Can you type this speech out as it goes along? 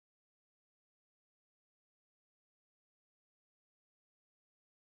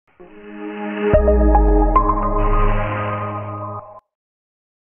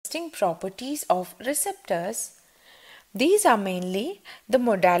Properties of receptors. These are mainly the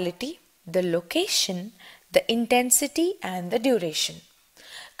modality, the location, the intensity and the duration.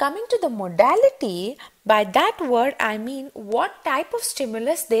 Coming to the modality, by that word I mean what type of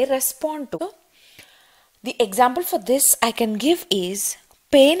stimulus they respond to. So, the example for this I can give is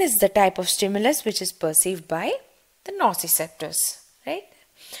pain is the type of stimulus which is perceived by the nociceptors, right?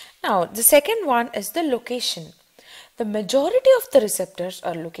 Now the second one is the location. The majority of the receptors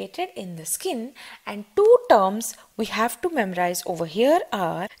are located in the skin, and two terms we have to memorize over here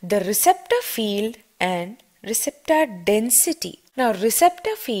are the receptor field and receptor density. Now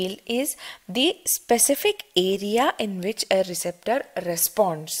receptor field is the specific area in which a receptor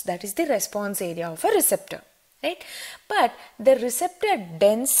responds. That is the response area of a receptor, right? But the receptor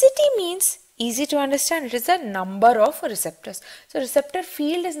density means easy to understand. It is the number of receptors. So receptor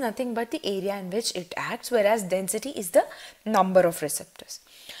field is nothing but the area in which it acts, whereas density is the number of receptors.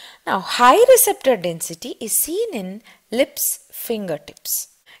 Now high receptor density is seen in lips, fingertips.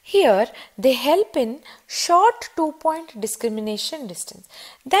 Here they help in short 2-point discrimination distance.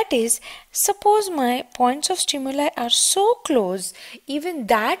 That is, suppose my points of stimuli are so close, even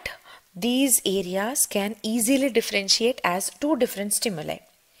that these areas can easily differentiate as two different stimuli.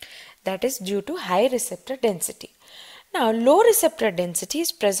 That is due to high receptor density. Now low receptor density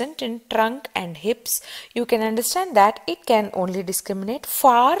is present in trunk and hips. You can understand that it can only discriminate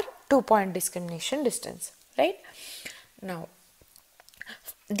far 2-point discrimination distance, right? Now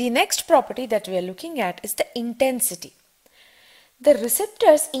the next property that we are looking at is the intensity. The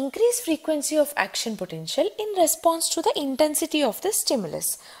receptors increase frequency of action potential in response to the intensity of the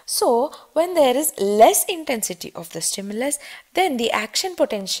stimulus. So when there is less intensity of the stimulus, then the action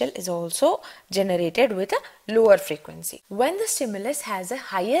potential is also generated with a lower frequency. When the stimulus has a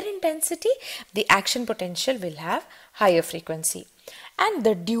higher intensity, the action potential will have higher frequency. And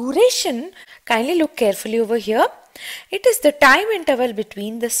the duration, kindly look carefully over here. It is the time interval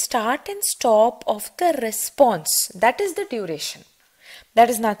between the start and stop of the response. That is the duration. That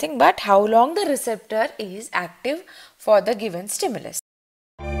is nothing but how long the receptor is active for the given stimulus.